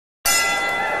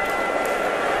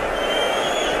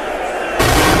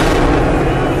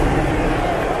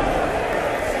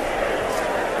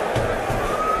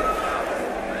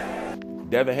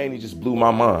Devin Haney just blew my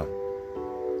mind.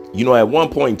 You know, at one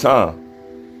point in time,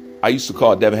 I used to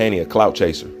call Devin Haney a clout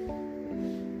chaser.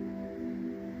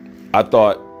 I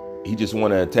thought he just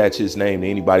wanted to attach his name to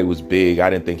anybody who was big.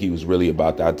 I didn't think he was really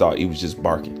about that. I thought he was just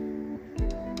barking.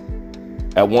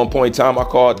 At one point in time, I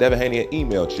called Devin Haney an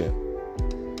email chimp.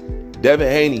 Devin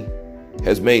Haney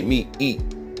has made me eat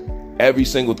every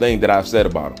single thing that I've said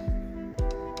about him,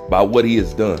 by what he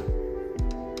has done.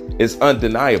 It's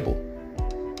undeniable.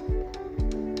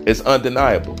 It's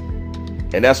undeniable.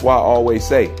 And that's why I always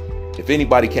say, if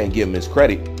anybody can't give him his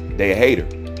credit, they a hater,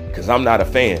 because I'm not a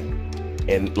fan.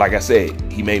 And like I said,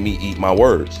 he made me eat my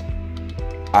words.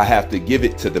 I have to give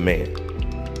it to the man.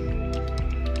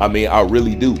 I mean, I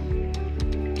really do.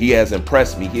 He has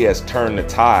impressed me. He has turned the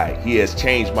tide. He has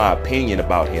changed my opinion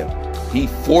about him. He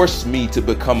forced me to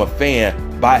become a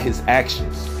fan by his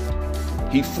actions.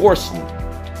 He forced me.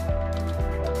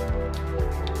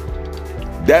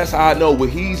 That's how I know what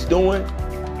he's doing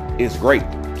is great.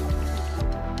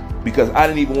 Because I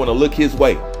didn't even want to look his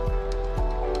way.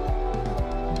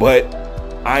 But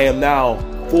I am now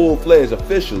full-fledged,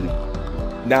 officially,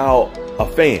 now a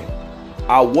fan.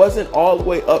 I wasn't all the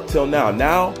way up till now.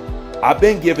 Now, I've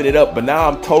been giving it up, but now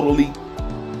I'm totally,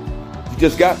 you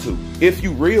just got to. If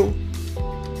you real,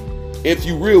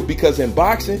 because in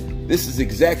boxing, this is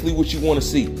exactly what you want to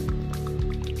see.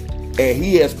 And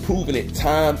he has proven it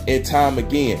time and time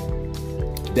again.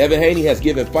 Devin Haney has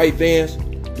given fight fans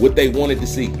what they wanted to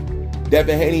see.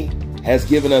 Devin Haney has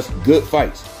given us good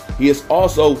fights. He has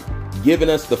also given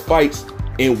us the fights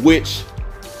in which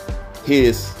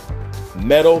his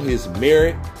medal, his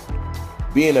merit,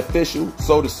 being official,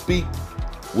 so to speak,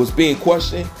 was being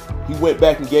questioned. He went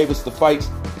back and gave us the fights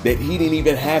that he didn't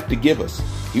even have to give us.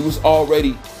 He was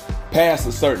already past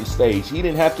a certain stage. He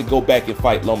didn't have to go back and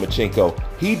fight Lomachenko.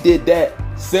 He did that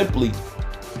simply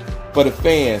for the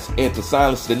fans and to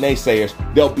silence the naysayers.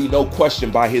 There'll be no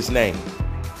question by his name.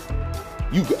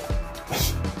 You got,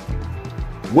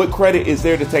 what credit is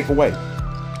there to take away?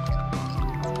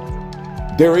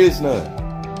 There is none.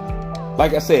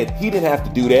 Like I said, he didn't have to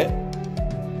do that.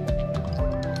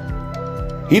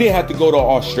 He didn't have to go to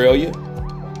Australia.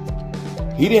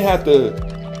 He didn't have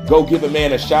to go give a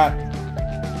man a shot.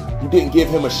 You didn't give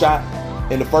him a shot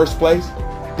in the first place.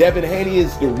 Devin Haney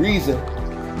is the reason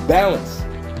Balance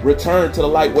returned to the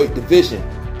lightweight division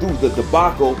through the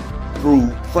debacle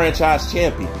through franchise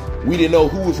champion. We didn't know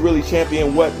who was really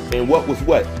champion what and what was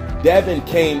what. Devin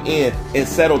came in and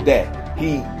settled that.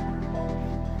 He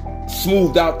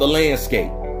smoothed out the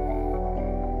landscape.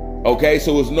 Okay,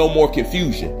 so there was no more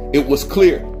confusion. It was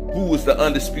clear who was the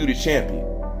undisputed champion.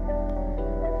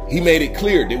 He made it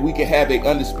clear that we could have an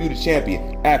undisputed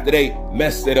champion after they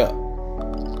messed it up.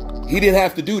 He didn't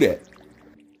have to do that.